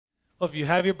Well, if you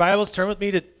have your Bibles, turn with me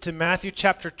to Matthew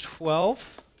chapter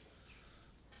 12.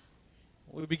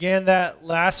 We began that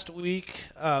last week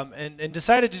and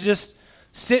decided to just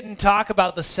sit and talk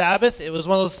about the Sabbath. It was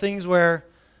one of those things where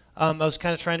I was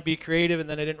kind of trying to be creative, and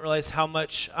then I didn't realize how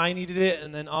much I needed it,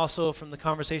 and then also from the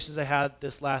conversations I had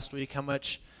this last week, how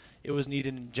much it was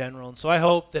needed in general. And so I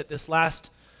hope that this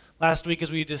last week,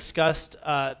 as we discussed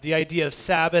the idea of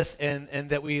Sabbath and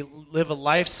that we live a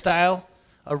lifestyle,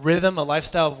 a rhythm, a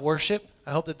lifestyle of worship.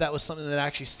 I hope that was something that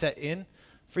actually set in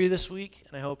for you this week,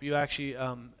 and I hope you actually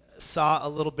saw a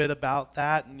little bit about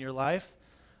that in your life.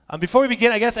 Before we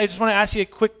begin, I guess I just want to ask you a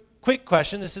quick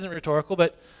question. This isn't rhetorical,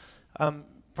 but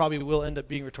probably will end up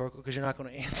being rhetorical because you're not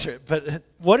going to answer it. But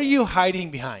what are you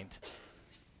hiding behind?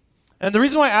 And the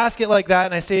reason why I ask it like that,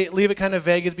 and I say leave it kind of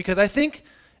vague, is because I think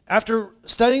after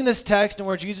studying this text and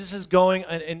where Jesus is going,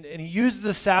 and he used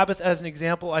the Sabbath as an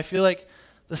example, I feel like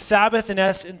the Sabbath, in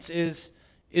essence, is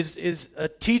a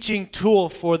teaching tool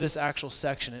for this actual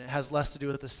section, and it has less to do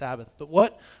with the Sabbath. But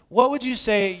what would you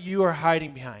say you are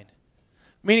hiding behind?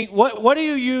 Meaning, what do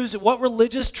you use, what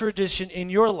religious tradition in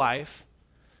your life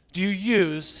do you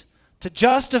use to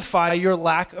justify your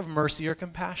lack of mercy or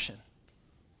compassion?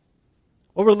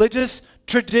 What religious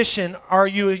tradition are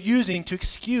you using to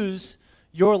excuse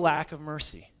your lack of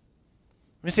mercy?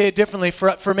 Let me say it differently.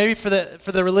 For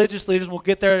the religious leaders, we'll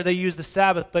get there, they use the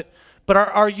Sabbath, but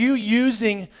are you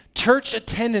using church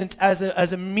attendance as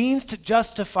a means to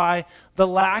justify the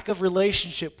lack of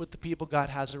relationship with the people God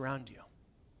has around you?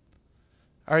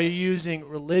 Are you using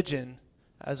religion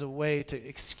as a way to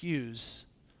excuse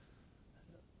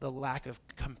the lack of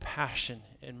compassion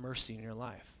and mercy in your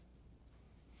life?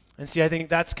 And see, I think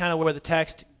that's kind of where the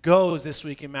text goes this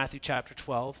week in Matthew chapter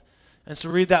 12. And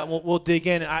so read that, and we'll dig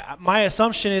in. My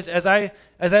assumption is, as I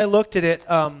looked at it,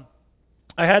 I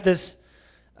had this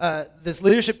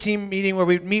leadership team meeting where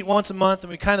we'd meet once a month,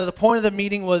 and the point of the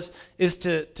meeting is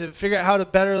to figure out how to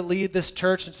better lead this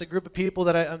church. It's a group of people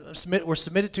that we're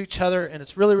submitted to each other, and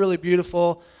it's really, really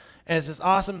beautiful, and it's this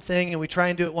awesome thing, and we try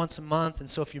and do it once a month. And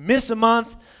so if you miss a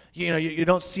month, you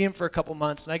don't see them for a couple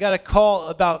months. And I got a call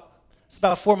about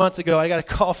 4 months ago. I got a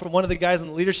call from one of the guys on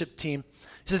the leadership team.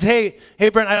 He says, hey,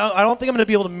 Bren, I don't think I'm going to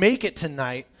be able to make it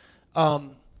tonight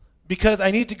because I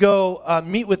need to go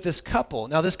meet with this couple.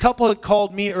 Now, this couple had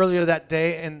called me earlier that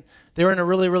day, and they were in a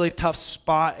really, really tough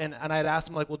spot, and I had asked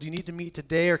them, well, do you need to meet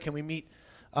today, or can we meet?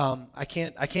 I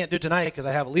can't do it tonight because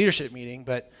I have a leadership meeting,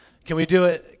 but can we do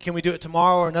it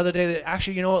tomorrow or another day?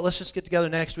 Actually, you know what, let's just get together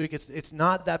next week. It's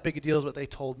not that big a deal is what they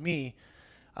told me,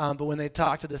 but when they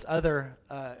talked to this other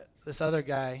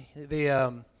guy,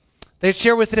 they'd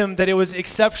share with him that it was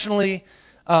exceptionally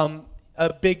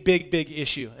a big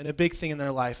issue and a big thing in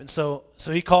their life. And so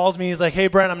he calls me. He's like, hey,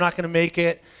 Bren, I'm not going to make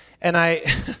it. And I,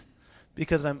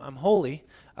 because I'm holy,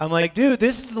 I'm like, dude,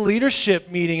 this is the leadership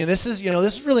meeting, and this is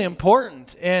really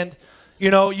important. And,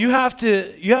 you have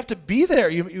to be there.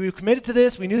 You committed to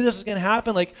this. We knew this was going to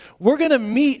happen. Like, we're going to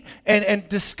meet and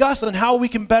discuss on how we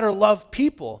can better love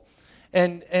people.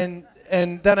 And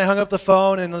then I hung up the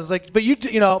phone and was like,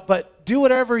 but do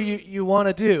whatever you want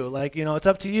to do. Like, it's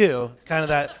up to you. Kind of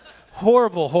that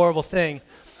horrible, horrible thing.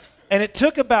 And it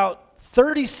took about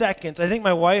 30 seconds. I think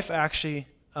my wife actually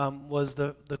was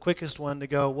the quickest one to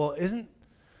go, well, isn't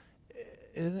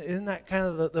that kind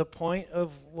of the point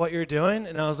of what you're doing?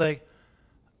 And I was like,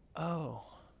 oh,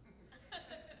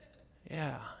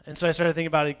 yeah. And so I started thinking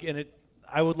about it, and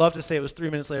I would love to say it was 3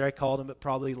 minutes later I called him, but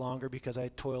probably longer because I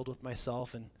toiled with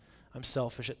myself, and I'm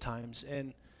selfish at times,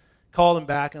 and called him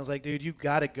back, and I was like, dude, you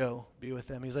got to go be with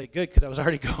them. He's like, good, because I was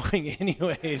already going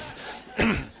anyways.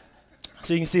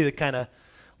 So you can see the kind of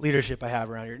leadership I have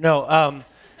around here. No,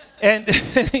 and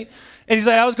he's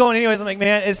like, I was going anyways. I'm like,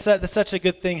 man, that's such a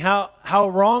good thing. How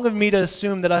wrong of me to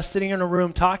assume that us sitting in a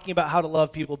room talking about how to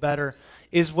love people better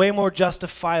is way more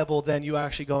justifiable than you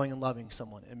actually going and loving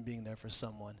someone and being there for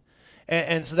someone.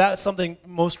 And so that's something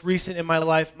most recent in my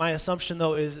life. My assumption,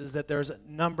 though, is that there's a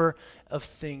number of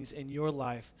things in your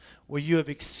life where you have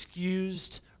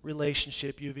excused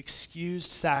relationship, you've excused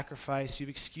sacrifice, you've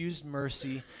excused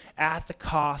mercy at the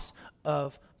cost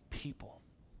of people.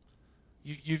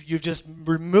 You've just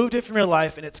removed it from your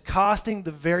life, and it's costing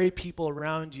the very people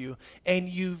around you, and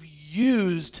you've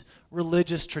used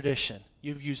religious tradition.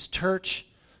 You've used church,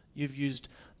 you've used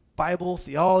Bible,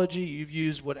 theology, you've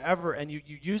used whatever, and you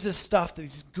use this stuff,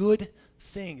 these good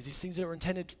things, these things that were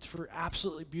intended for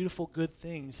absolutely beautiful, good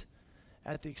things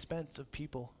at the expense of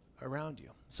people around you.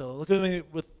 So look at me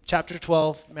with chapter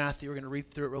 12, Matthew. We're going to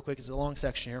read through it real quick. It's a long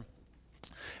section here.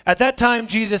 At that time,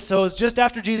 so it was just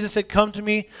after Jesus said, "Come to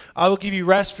me, I will give you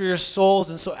rest for your souls."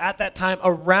 And so at that time,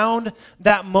 around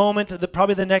that moment,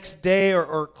 probably the next day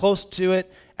or close to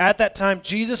it, at that time,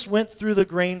 Jesus went through the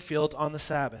grain fields on the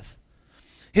Sabbath.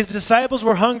 His disciples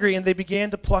were hungry, and they began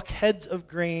to pluck heads of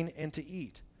grain and to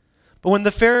eat. But when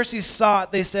the Pharisees saw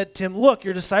it, they said to him, "Look,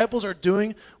 your disciples are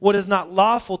doing what is not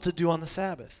lawful to do on the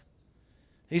Sabbath."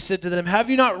 He said to them, "Have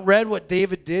you not read what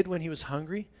David did when he was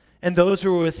hungry, and those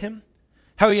who were with him?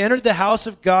 How he entered the house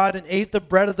of God and ate the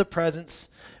bread of the presence,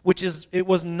 it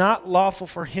was not lawful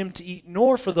for him to eat,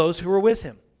 nor for those who were with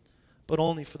him, but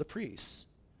only for the priests.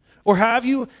 Or have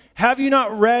you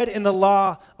not read in the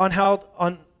law how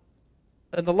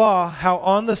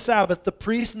on the Sabbath the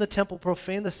priests in the temple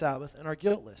profane the Sabbath and are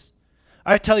guiltless?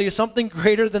 I tell you, something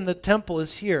greater than the temple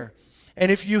is here.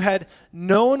 And if you had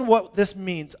known what this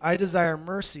means, I desire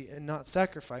mercy and not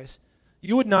sacrifice,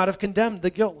 you would not have condemned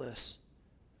the guiltless.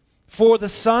 For the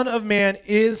Son of Man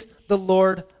is the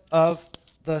Lord of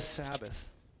the Sabbath."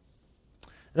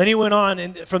 Then he went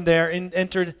on from there and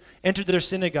entered their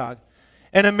synagogue.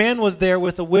 And a man was there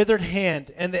with a withered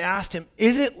hand, and they asked him,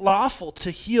 "Is it lawful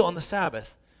to heal on the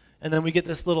Sabbath?" And then we get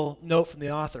this little note from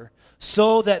the author,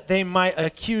 so that they might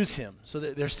accuse him. So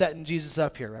that they're setting Jesus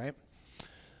up here, right?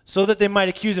 So that they might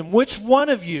accuse him. "Which one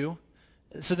of you,"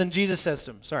 so then Jesus says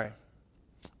to him,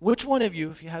 "Which one of you,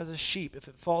 if he has a sheep, if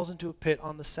it falls into a pit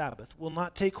on the Sabbath, will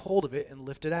not take hold of it and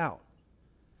lift it out?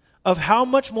 Of how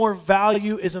much more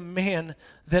value is a man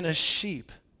than a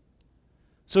sheep?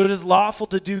 So it is lawful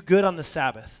to do good on the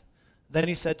Sabbath." Then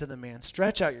he said to the man,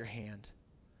 "Stretch out your hand."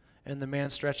 And the man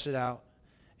stretched it out,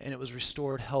 and it was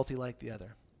restored healthy like the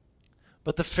other.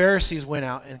 But the Pharisees went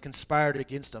out and conspired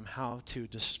against him how to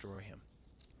destroy him.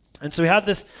 And so we have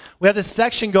this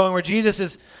section going where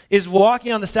Jesus is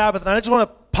walking on the Sabbath. And I just want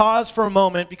to pause for a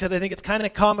moment because I think it's kind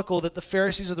of comical that the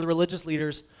Pharisees or the religious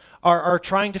leaders are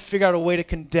trying to figure out a way to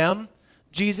condemn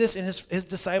Jesus and his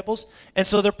disciples. And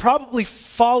so they're probably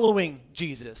following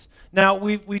Jesus. Now,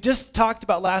 we just talked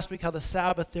about last week how the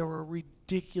Sabbath, there were a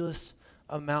ridiculous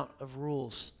amount of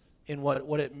rules in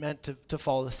what it meant to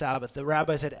follow the Sabbath. The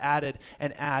rabbis had added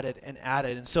and added and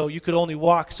added, and so you could only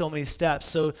walk so many steps.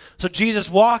 So Jesus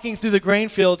walking through the grain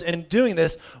fields and doing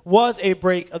this was a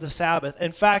break of the Sabbath.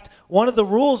 In fact, one of the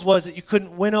rules was that you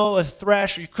couldn't winnow a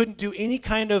thresh, or you couldn't do any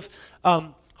kind of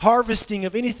harvesting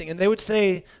of anything. And they would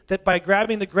say that by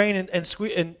grabbing the grain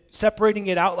and separating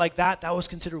it out like that was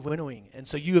considered winnowing. And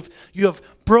so you have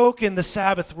broken the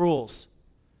Sabbath rules.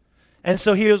 And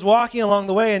so he was walking along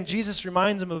the way, and Jesus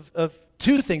reminds him of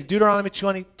two things. Deuteronomy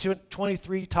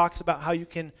 23 talks about how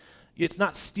it's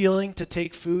not stealing to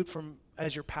take food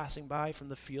as you're passing by from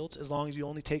the fields, as long as you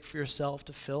only take for yourself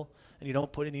to fill and you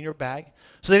don't put it in your bag.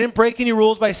 So they didn't break any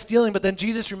rules by stealing, but then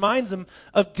Jesus reminds them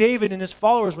of David and his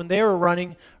followers when they were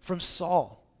running from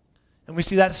Saul. And we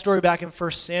see that story back in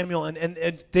 1 Samuel.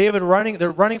 And David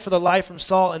they're running for their life from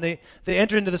Saul, and they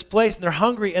enter into this place, and they're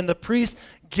hungry, and the priests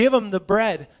give them the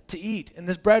bread to eat. And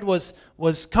this bread was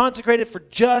consecrated for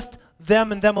just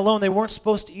them and them alone. They weren't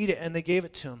supposed to eat it, and they gave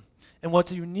it to him. And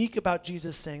what's unique about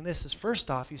Jesus saying this is, first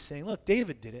off, he's saying, look,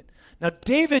 David did it. Now,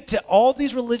 David, to all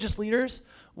these religious leaders,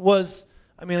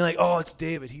 oh, it's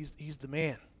David. He's the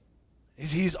man.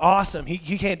 He's awesome.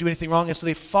 He can't do anything wrong. And so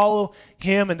they follow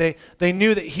him, and they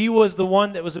knew that he was the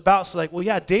one that was about. So well,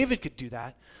 yeah, David could do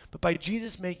that. But by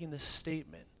Jesus making this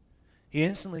statement, he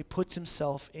instantly puts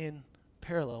himself in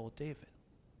parallel with David.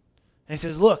 And he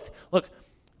says, look,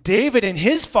 David and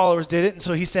his followers did it. And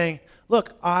so he's saying,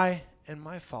 look, I and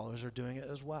my followers are doing it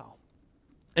as well.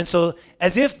 And so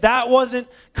as if that wasn't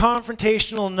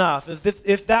confrontational enough,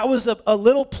 if that was a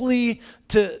little plea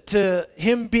to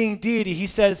him being deity, he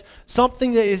says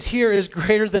something that is here is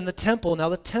greater than the temple. Now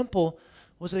the temple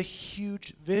was a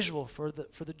huge visual for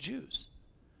the Jews.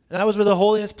 And that was where the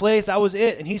holiness place, that was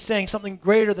it. And he's saying something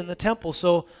greater than the temple.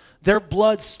 So their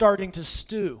blood's starting to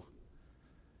stew.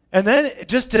 And then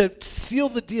just to seal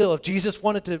the deal, if Jesus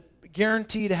wanted to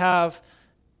guarantee to have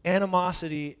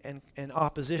animosity and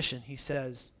opposition, he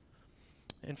says,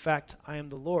 in fact, I am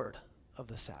the Lord of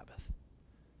the Sabbath.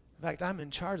 In fact, I'm in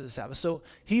charge of the Sabbath. So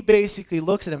he basically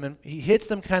looks at him and he hits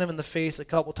them kind of in the face a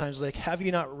couple times, like, have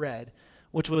you not read?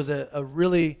 Which was a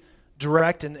really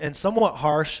direct and somewhat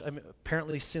harsh,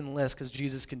 apparently sinless, because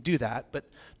Jesus can do that, but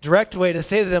direct way to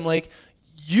say to them, like,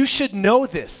 you should know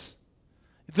this.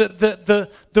 The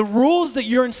rules that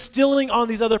you're instilling on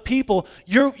these other people,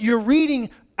 you're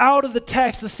reading out of the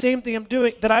text the same thing I'm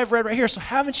doing that I've read right here. So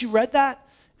haven't you read that?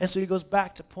 And so he goes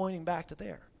back to pointing back to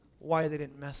there, why they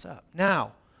didn't mess up.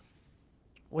 Now,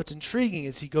 what's intriguing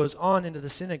is he goes on into the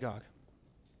synagogue.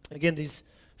 Again, these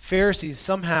Pharisees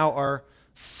somehow are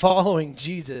following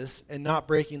Jesus and not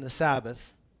breaking the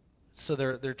Sabbath. So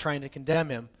they're trying to condemn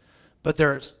him. But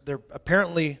there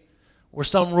apparently were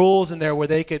some rules in there where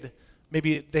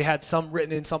maybe they had some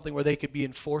written in something where they could be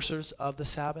enforcers of the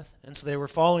Sabbath. And so they were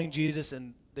following Jesus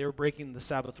and they were breaking the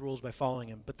Sabbath rules by following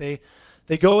him. But they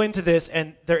go into this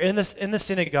and they're in the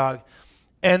synagogue,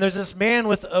 and there's this man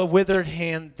with a withered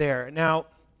hand there. Now,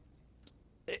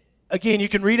 again, you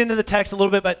can read into the text a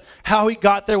little bit, but how he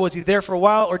got there, was he there for a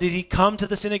while, or did he come to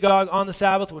the synagogue on the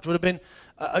Sabbath, which would have been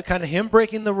kind of him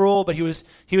breaking the rule, but he was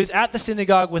at the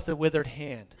synagogue with a withered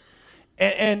hand.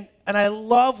 And I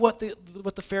love what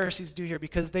the Pharisees do here,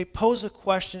 because they pose a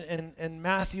question, and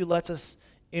Matthew lets us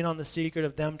in on the secret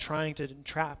of them trying to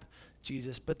entrap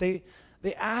Jesus. But they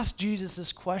ask Jesus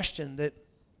this question that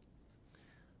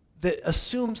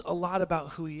assumes a lot about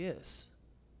who he is.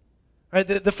 Right?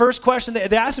 The first question they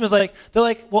ask him is they're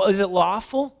like, well, is it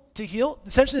lawful to heal?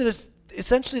 Essentially,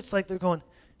 it's like they're going,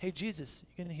 hey, Jesus,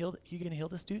 you gonna heal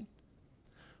this dude?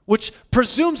 Which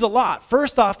presumes a lot.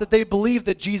 First off, that they believe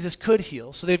that Jesus could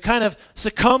heal. So they've kind of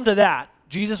succumbed to that.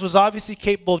 Jesus was obviously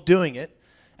capable of doing it.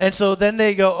 And so then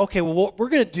they go, okay, well, what we're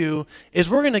going to do is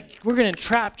we're going to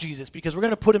entrap Jesus, because we're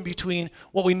going to put him between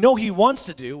what we know he wants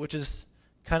to do, which is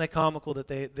kind of comical that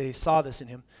they saw this in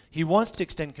him. He wants to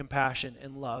extend compassion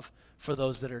and love for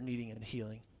those that are needing and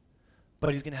healing.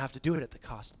 But he's going to have to do it at the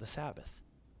cost of the Sabbath.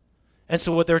 And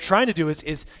so what they're trying to do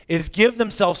is give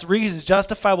themselves reasons,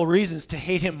 justifiable reasons, to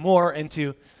hate him more and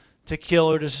to kill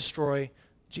or to destroy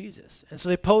Jesus. And so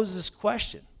they pose this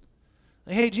question.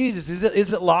 Like, hey, Jesus,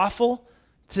 is it lawful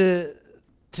to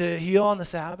heal on the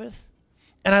Sabbath?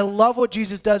 And I love what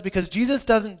Jesus does, because Jesus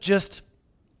doesn't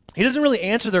really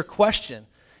answer their question.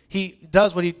 He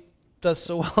does what he does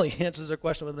so well. He answers their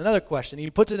question with another question. He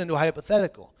puts it into a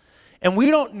hypothetical. And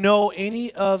we don't know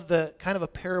any of the kind of a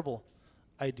parable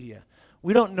idea.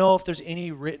 We don't know if there's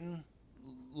any written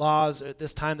laws at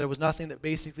this time. There was nothing that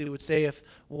basically would say if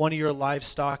one of your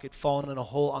livestock had fallen in a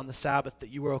hole on the Sabbath that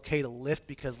you were okay to lift,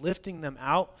 because lifting them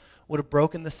out would have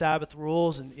broken the Sabbath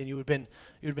rules, and you would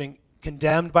have been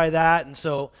condemned by that. And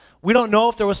so we don't know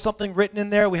if there was something written in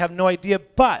there. We have no idea.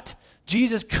 But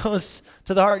Jesus goes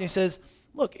to the heart and he says,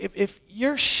 look, if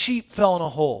your sheep fell in a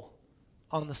hole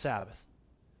on the Sabbath,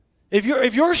 if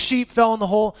your sheep fell in the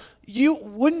hole,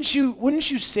 wouldn't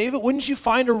you save it? Wouldn't you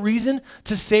find a reason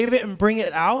to save it and bring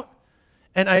it out?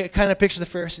 And I kind of picture the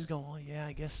Pharisees going, well, yeah,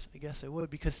 I guess I would,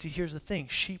 because see, here's the thing: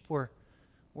 sheep were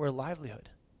a livelihood.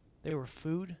 They were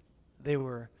food. They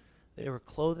were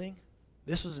clothing.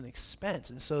 This was an expense,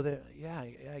 and so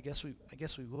I guess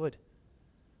we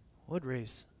would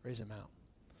raise him out.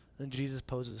 Then Jesus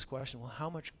poses this question: well, how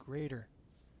much greater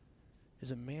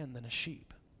is a man than a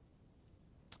sheep?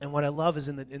 And what I love is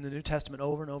in the New Testament,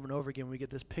 over and over and over again, we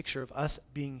get this picture of us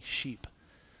being sheep.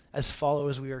 As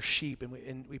followers, we are sheep,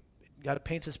 and God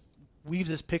weaves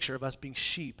this picture of us being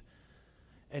sheep,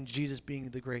 and Jesus being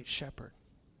the great shepherd.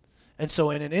 And so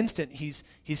in an instant, he's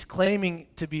claiming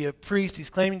to be a priest,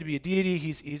 he's claiming to be a deity,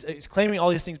 he's claiming all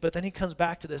these things, but then he comes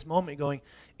back to this moment going,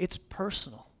 it's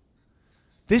personal.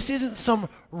 This isn't some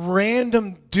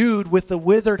random dude with a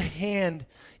withered hand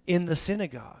in the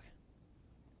synagogue.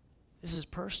 This is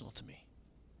personal to me.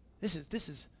 This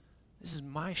is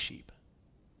my sheep.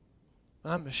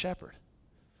 I'm a shepherd.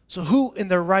 So who in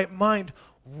their right mind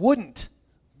wouldn't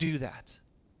do that?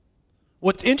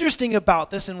 What's interesting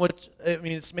about this, and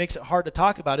it makes it hard to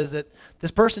talk about, is that this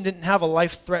person didn't have a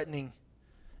life-threatening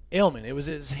ailment. It was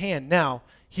his hand. Now,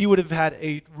 he would have had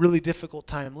a really difficult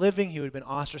time living. He would have been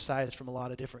ostracized from a lot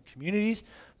of different communities.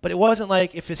 But it wasn't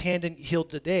like if his hand didn't heal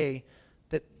today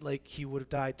that he would have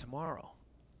died tomorrow.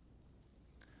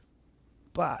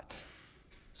 But,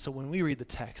 so when we read the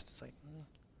text, it's like,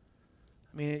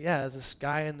 there's this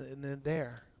guy in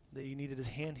there that he needed his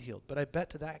hand healed. But I bet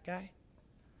to that guy,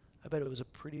 I bet it was a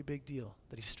pretty big deal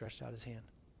that he stretched out his hand.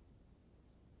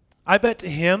 I bet to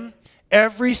him,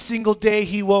 every single day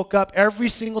he woke up, every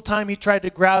single time he tried to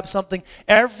grab something,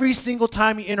 every single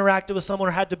time he interacted with someone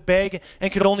or had to beg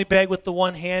and could only beg with the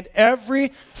one hand,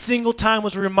 every single time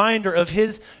was a reminder of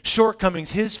his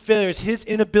shortcomings, his failures, his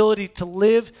inability to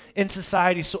live in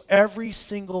society. So every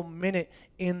single minute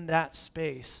in that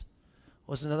space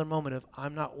was another moment of,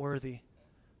 I'm not worthy,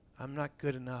 I'm not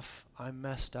good enough, I'm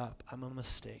messed up, I'm a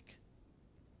mistake.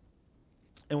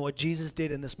 And what Jesus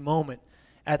did in this moment,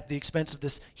 at the expense of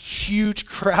this huge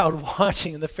crowd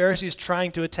watching and the Pharisees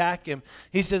trying to attack him,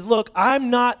 he says, look,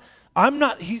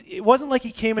 it wasn't like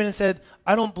he came in and said,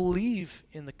 I don't believe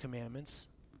in the commandments.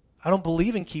 I don't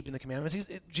believe in keeping the commandments.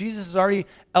 Jesus has already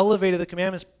elevated the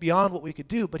commandments beyond what we could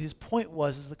do, but his point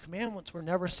was the commandments were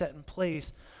never set in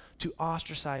place to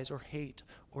ostracize or hate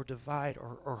or divide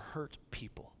or hurt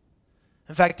people.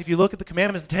 In fact, if you look at the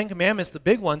commandments, the 10 commandments, the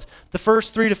big ones, the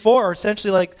first 3 to 4 are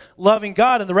essentially like loving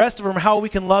God, and the rest of them are how we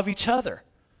can love each other.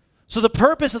 So the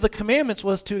purpose of the commandments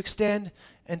was to extend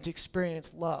and to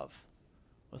experience love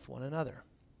with one another.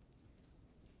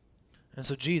 And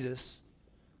so Jesus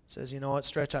says, you know what,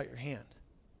 stretch out your hand.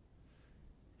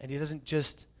 And he doesn't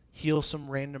just heal some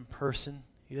random person.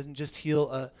 He doesn't just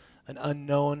heal an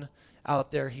unknown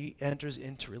out there. He enters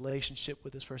into relationship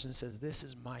with this person and says, this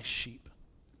is my sheep.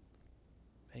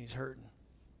 And he's hurting.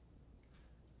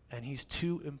 And he's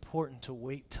too important to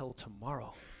wait till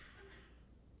tomorrow.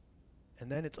 And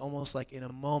then it's almost like in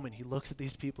a moment he looks at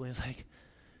these people and he's like,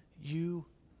 you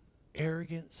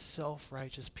arrogant,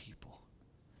 self-righteous people.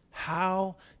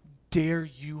 How dare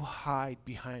you hide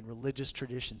behind religious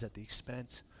traditions at the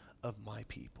expense of my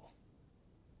people?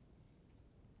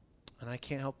 And I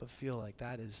can't help but feel like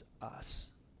that is us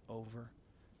over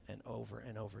and over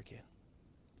and over again.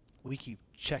 We keep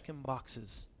checking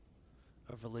boxes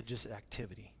of religious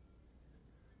activity.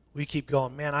 We keep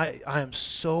going, man, I am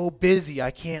so busy,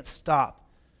 I can't stop.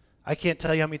 I can't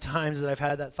tell you how many times that I've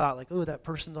had that thought, like, oh, that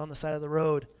person's on the side of the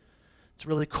road. It's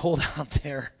really cold out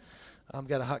there. I've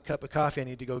got a hot cup of coffee I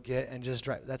need to go get and just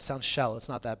drive. That sounds shallow. It's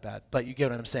not that bad, but you get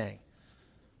what I'm saying.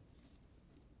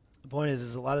 The point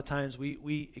is a lot of times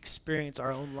we experience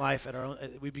our own life at our own.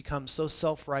 We become so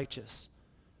self-righteous,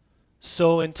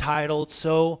 so entitled,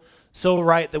 so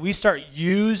right that we start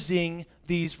using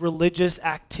these religious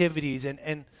activities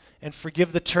and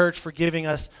forgive the church for giving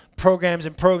us programs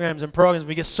and programs and programs.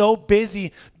 We get so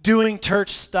busy doing church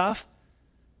stuff,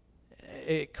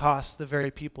 it costs the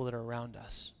very people that are around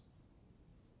us.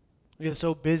 We get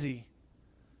so busy,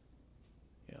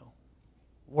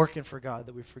 working for God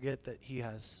that we forget that he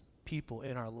has people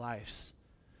in our lives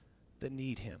that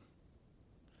need him.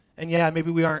 And yeah,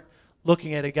 maybe we aren't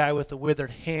looking at a guy with a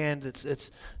withered hand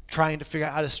that's trying to figure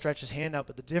out how to stretch his hand out,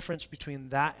 but the difference between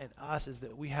that and us is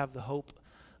that we have the hope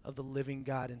of the living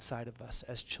God inside of us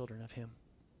as children of him.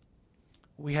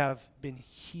 We have been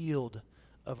healed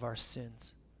of our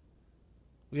sins.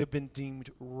 We have been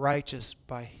deemed righteous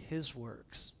by his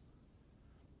works.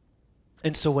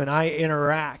 And so when I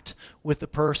interact with the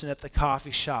person at the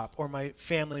coffee shop or my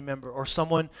family member or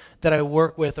someone that I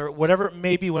work with or whatever it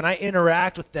may be, when I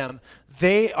interact with them,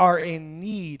 they are in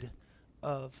need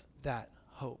of that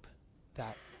hope,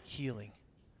 that healing.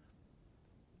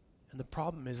 And the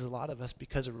problem is a lot of us,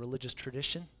 because of religious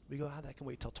tradition, we go, that can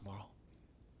wait till tomorrow.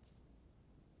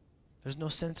 There's no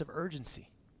sense of urgency.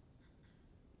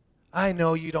 I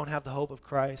know you don't have the hope of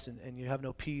Christ and you have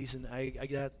no peace, and I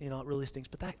get, it really stinks,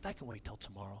 but that can wait till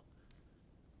tomorrow.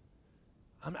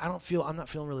 I'm not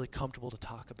feeling really comfortable to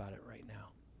talk about it right now.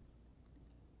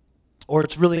 Or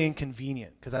it's really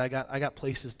inconvenient because I got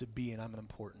places to be and I'm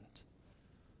important.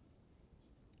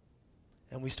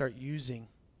 And we start using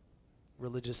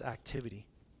religious activity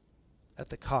at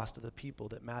the cost of the people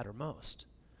that matter most.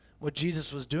 What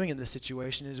Jesus was doing in this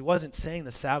situation is he wasn't saying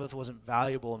the Sabbath wasn't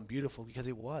valuable and beautiful, because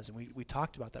it was, and we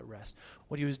talked about that rest.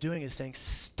 What he was doing is saying,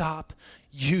 stop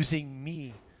using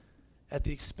me at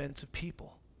the expense of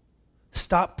people.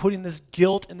 Stop putting this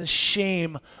guilt and this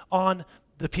shame on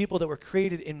the people that were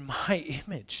created in my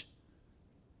image.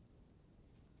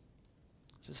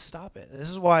 So stop it.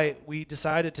 This is why we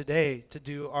decided today to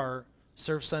do our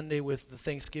Serve Sunday with the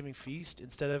Thanksgiving feast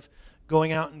instead of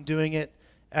going out and doing it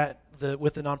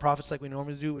with the nonprofits like we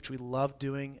normally do, which we love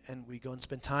doing, and we go and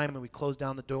spend time and we close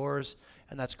down the doors,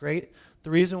 and that's great.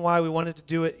 The reason why we wanted to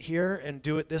do it here and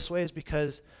do it this way is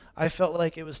because I felt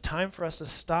like it was time for us to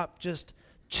stop just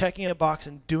checking a box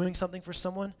and doing something for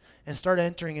someone and start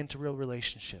entering into real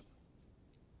relationship.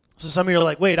 So some of you are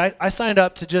like, wait, I signed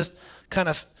up to just kind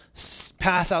of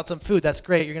pass out some food. That's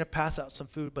great. You're going to pass out some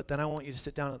food, but then I want you to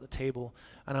sit down at the table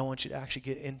and I want you to actually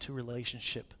get into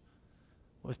relationship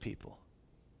with people.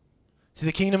 See,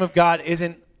 the kingdom of God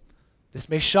isn't, this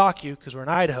may shock you because we're in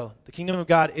Idaho, the kingdom of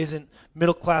God isn't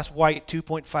middle-class white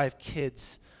 2.5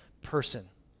 kids person.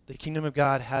 The kingdom of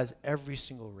God has every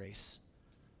single race,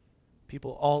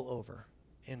 people all over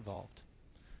involved.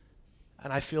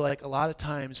 And I feel like a lot of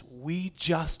times we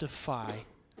justify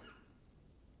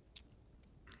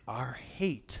our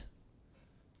hate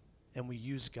and we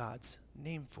use God's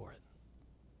name for it.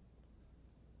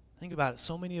 Think about it.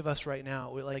 So many of us right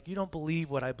now, we're like, you don't believe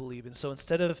what I believe. And so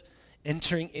instead of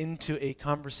entering into a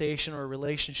conversation or a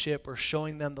relationship or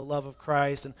showing them the love of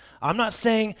Christ, and I'm not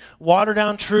saying water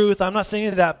down truth, I'm not saying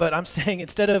any of that, but I'm saying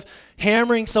instead of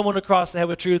hammering someone across the head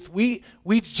with truth, we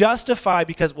justify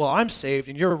because, well, I'm saved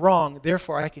and you're wrong,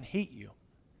 therefore I can hate you.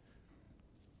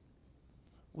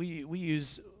 We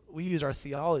use we use our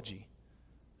theology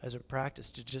as a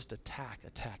practice to just attack.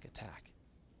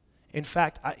 In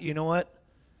fact, you know what?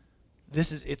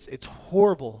 It's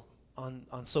horrible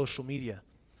on social media,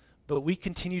 but we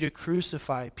continue to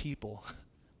crucify people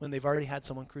when they've already had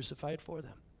someone crucified for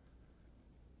them.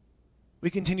 We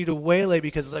continue to waylay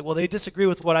because it's like, well, they disagree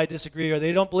with what I disagree, or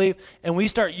they don't believe, and we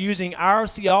start using our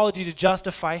theology to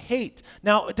justify hate.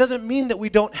 Now, it doesn't mean that we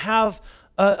don't have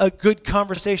a good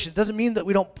conversation. It doesn't mean that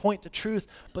we don't point to truth,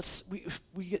 but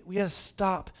we got to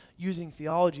stop using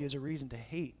theology as a reason to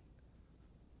hate.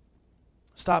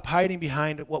 Stop hiding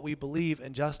behind what we believe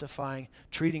and justifying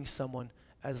treating someone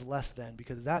as less than,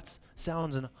 because that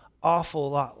sounds an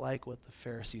awful lot like what the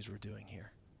Pharisees were doing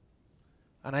here.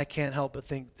 And I can't help but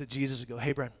think that Jesus would go,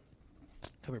 hey, Bren,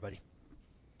 come here, buddy.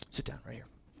 Sit down right here.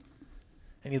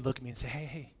 And he'd look at me and say,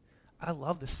 hey, I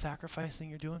love this sacrifice thing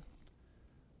you're doing,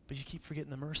 but you keep forgetting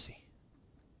the mercy.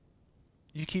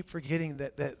 You keep forgetting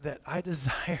that I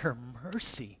desire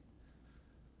mercy.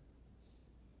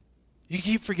 You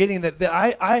keep forgetting that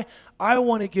I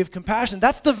want to give compassion.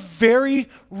 That's the very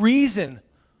reason.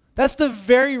 That's the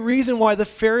very reason why the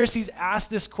Pharisees asked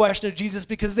this question of Jesus,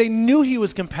 because they knew he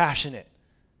was compassionate.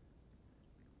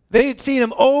 They had seen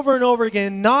him over and over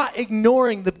again, not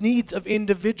ignoring the needs of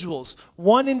individuals.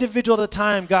 One individual at a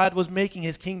time, God was making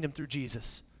his kingdom through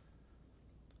Jesus.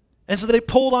 And so they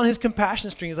pulled on his compassion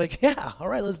string. He's like, yeah, all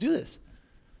right, let's do this.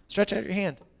 Stretch out your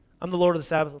hand. I'm the Lord of the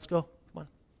Sabbath. Let's go. Come on.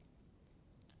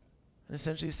 And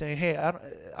essentially saying, hey,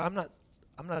 I'm not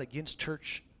against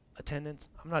church attendance.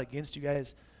 I'm not against you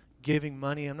guys giving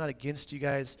money. I'm not against you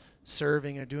guys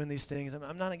serving or doing these things.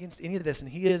 I'm not against any of this, and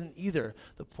he isn't either.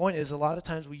 The point is, a lot of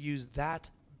times we use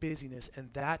that busyness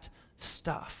and that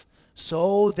stuff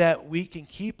so that we can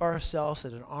keep ourselves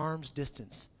at an arm's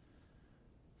distance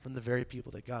from the very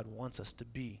people that God wants us to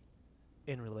be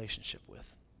in relationship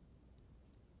with.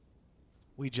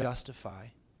 We justify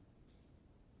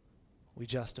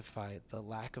the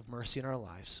lack of mercy in our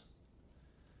lives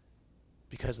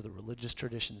because of the religious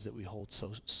traditions that we hold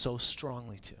so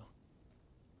strongly to.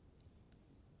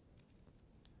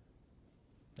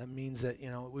 That means that,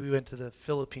 we went to the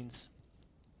Philippines,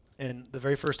 and the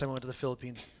very first time I went to the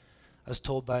Philippines, I was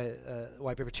told by a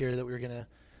white puppeteer that we were gonna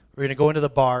go into the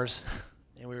bars,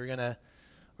 and we were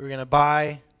gonna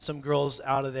buy some girls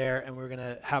out of there, and we were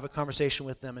gonna have a conversation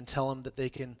with them and tell them that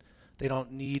they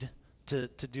don't need to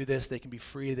do this. They can be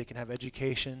free. They can have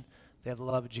education. They have the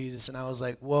love of Jesus. And I was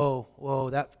like, whoa,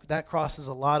 that crosses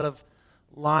a lot of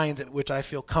lines at which I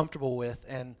feel comfortable with.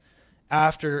 And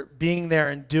after being there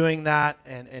and doing that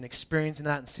and experiencing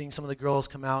that and seeing some of the girls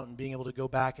come out and being able to go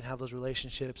back and have those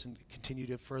relationships and continue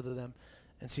to further them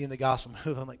and seeing the gospel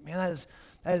move, I'm like, man,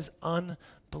 that is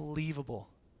unbelievable.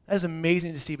 That is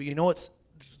amazing to see. But you know what's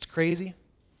crazy?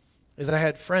 Is I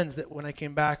had friends that when I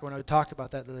came back, when I would talk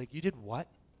about that, they're like, you did what?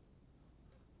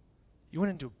 You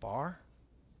went into a bar?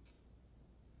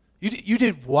 You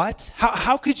did what?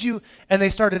 How could you? And they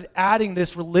started adding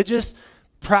this religious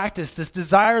practice, this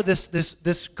desire, this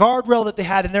guardrail that they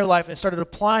had in their life, and started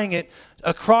applying it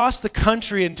across the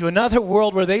country into another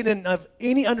world where they didn't have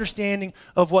any understanding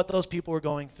of what those people were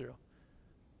going through.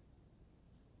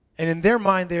 And in their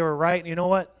mind, they were right. And you know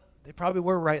what? They probably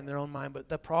were right in their own mind. But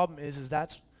the problem is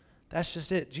that's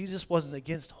just it. Jesus wasn't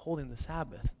against holding the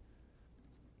Sabbath.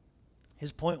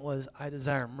 His point was, I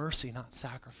desire mercy, not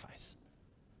sacrifice.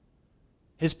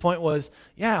 His point was,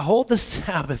 yeah, hold the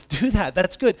Sabbath. Do that.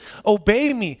 That's good.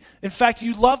 Obey me. In fact,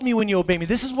 you love me when you obey me.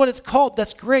 This is what it's called.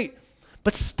 That's great.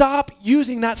 But stop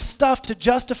using that stuff to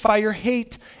justify your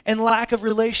hate and lack of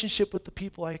relationship with the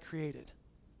people I created.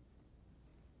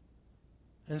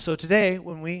 And so today,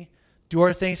 when we do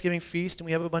our Thanksgiving feast, and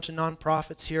we have a bunch of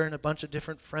nonprofits here and a bunch of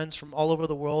different friends from all over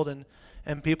the world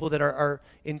and people that are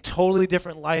in totally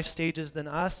different life stages than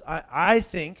us, I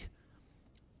think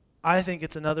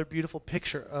it's another beautiful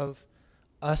picture of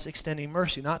us extending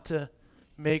mercy, not to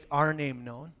make our name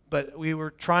known, but we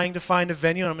were trying to find a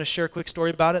venue, and I'm going to share a quick story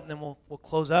about it, and then we'll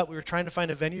close up. We were trying to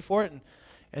find a venue for it,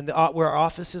 and where our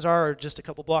offices are just a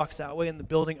couple blocks that way, and the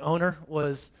building owner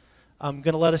was going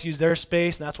to let us use their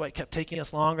space, and that's why it kept taking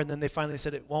us longer, and then they finally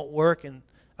said it won't work, and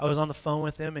I was on the phone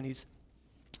with him, and he's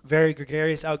a very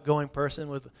gregarious, outgoing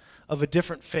person of a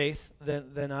different faith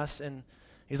than us, and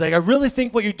he's like, I really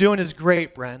think what you're doing is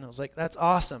great, Bren. I was like, that's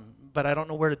awesome, but I don't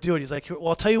know where to do it. He's like, well,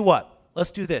 I'll tell you what.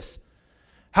 Let's do this.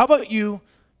 How about you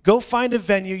go find a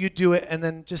venue, you do it, and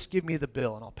then just give me the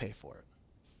bill, and I'll pay for it.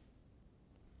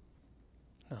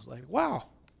 And I was like, wow.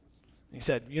 And he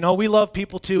said, we love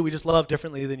people too. We just love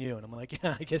differently than you. And I'm like,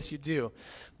 yeah, I guess you do.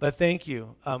 But thank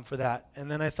you for that. And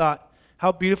then I thought,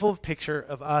 how beautiful a picture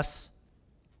of us,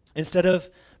 instead of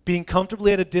being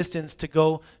comfortably at a distance to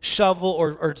go shovel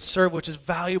or serve, which is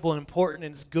valuable and important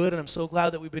and it's good, and I'm so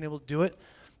glad that we've been able to do it.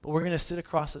 But we're going to sit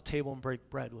across the table and break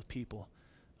bread with people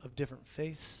of different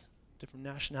faiths, different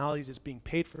nationalities. It's being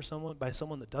paid for by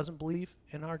someone that doesn't believe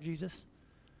in our Jesus.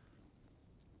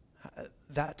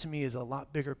 That to me is a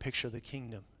lot bigger picture of the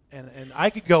kingdom. And I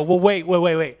could go, well,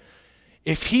 wait.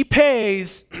 If he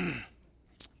pays,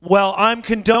 well, I'm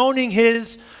condoning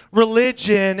his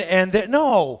religion and that.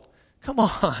 No, come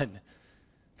on.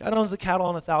 God owns the cattle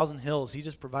on 1,000 hills. He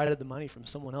just provided the money from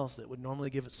someone else that would normally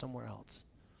give it somewhere else.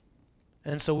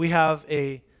 And so we have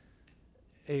a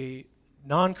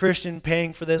non-Christian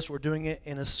paying for this. We're doing it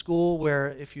in a school where,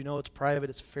 if you know it's private,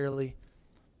 it's fairly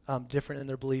different in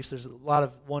their beliefs. There's a lot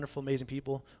of wonderful, amazing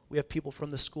people. We have people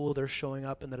from the school that are showing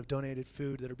up and that have donated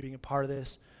food that are being a part of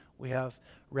this. We have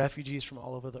refugees from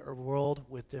all over the world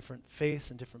with different faiths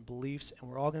and different beliefs, and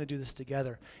we're all going to do this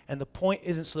together. And the point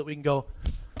isn't so that we can go,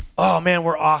 oh man,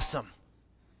 we're awesome.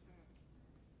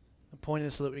 The point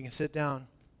is so that we can sit down,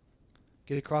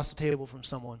 get across the table from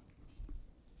someone,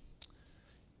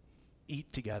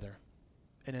 eat together,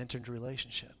 and enter into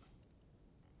relationship.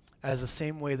 As the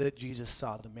same way that Jesus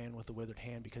saw the man with the withered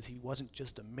hand, because he wasn't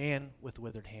just a man with a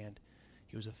withered hand.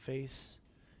 He was a face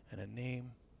and a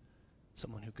name,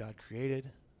 someone who God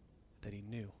created, that he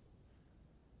knew.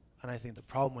 And I think the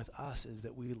problem with us is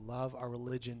that we love our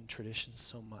religion traditions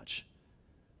so much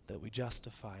that we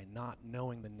justify not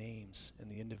knowing the names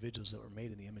and the individuals that were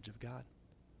made in the image of God.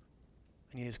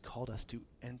 And he has called us to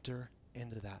enter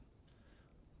into that.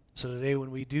 So today when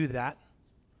we do that,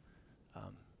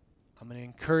 I'm going to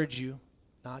encourage you,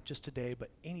 not just today,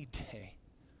 but any day,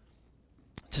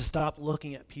 to stop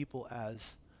looking at people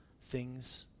as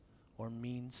things or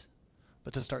means,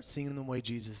 but to start seeing them the way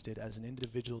Jesus did, as an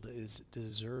individual that is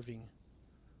deserving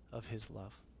of his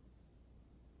love.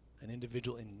 An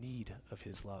individual in need of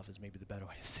his love is maybe the better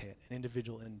way to say it. An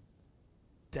individual in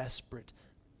desperate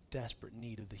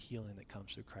need of the healing that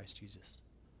comes through Christ Jesus.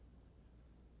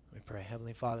 We pray.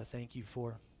 Heavenly Father, thank you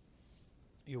for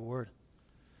your word.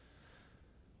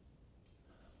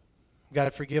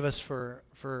 God, forgive us for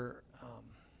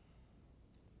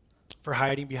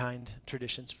hiding behind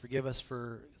traditions. Forgive us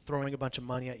for throwing a bunch of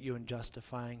money at you and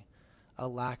justifying a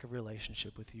lack of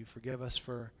relationship with you. Forgive us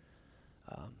for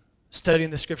studying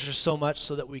the scriptures so much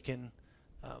so that we can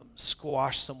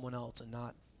squash someone else and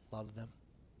not love them.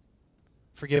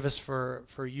 Forgive us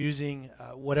for using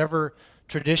whatever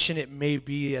tradition it may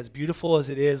be, as beautiful as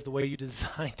it is, the way you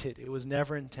designed it. It was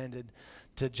never intended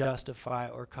to justify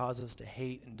or cause us to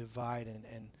hate and divide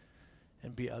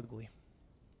and be ugly.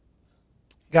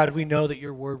 God, we know that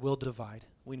your word will divide.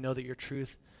 We know that your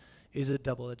truth is a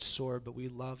double-edged sword, but we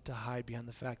love to hide behind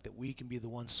the fact that we can be the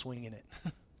ones swinging it.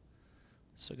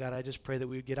 So God, I just pray that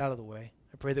we would get out of the way.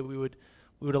 I pray that we would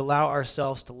allow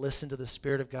ourselves to listen to the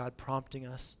Spirit of God prompting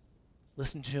us,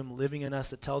 listen to him living in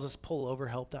us that tells us, pull over,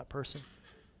 help that person.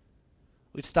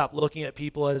 We'd stop looking at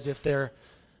people as if they're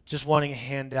just wanting a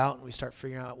handout, and we start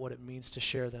figuring out what it means to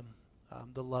share them,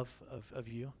 the love of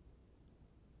you.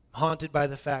 I'm haunted by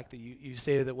the fact that you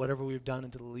say that whatever we've done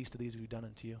unto the least of these, we've done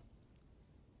unto you.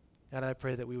 And I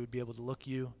pray that we would be able to look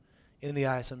you in the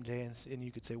eye someday and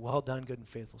you could say, well done, good and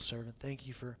faithful servant. Thank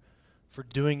you for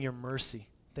doing your mercy.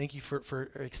 Thank you for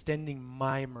extending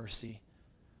my mercy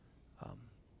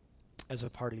as a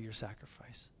part of your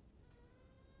sacrifice.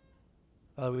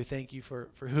 Father, we thank you for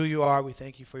who you are. We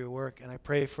thank you for your work. And I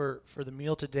pray for the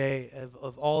meal today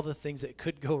of all the things that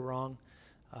could go wrong,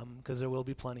 because there will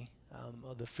be plenty.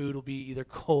 The food will be either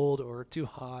cold or too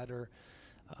hot, or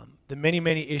the many,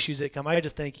 many issues that come. I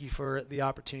just thank you for the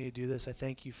opportunity to do this. I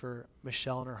thank you for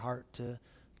Michelle and her heart to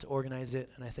organize it,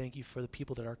 and I thank you for the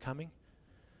people that are coming.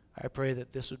 I pray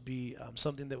that this would be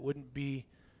something that wouldn't be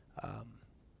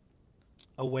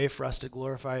a way for us to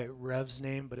glorify Rev's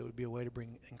name, but it would be a way to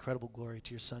bring incredible glory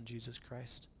to your Son, Jesus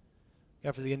Christ.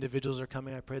 God, for the individuals that are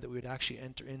coming, I pray that we would actually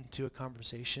enter into a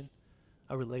conversation,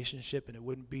 a relationship, and it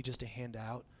wouldn't be just a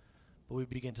handout, but we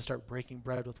begin to start breaking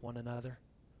bread with one another,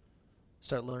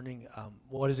 start learning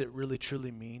what does it really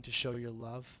truly mean to show your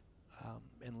love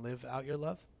and live out your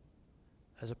love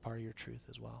as a part of your truth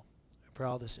as well. I pray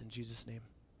all this in Jesus' name.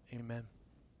 Amen.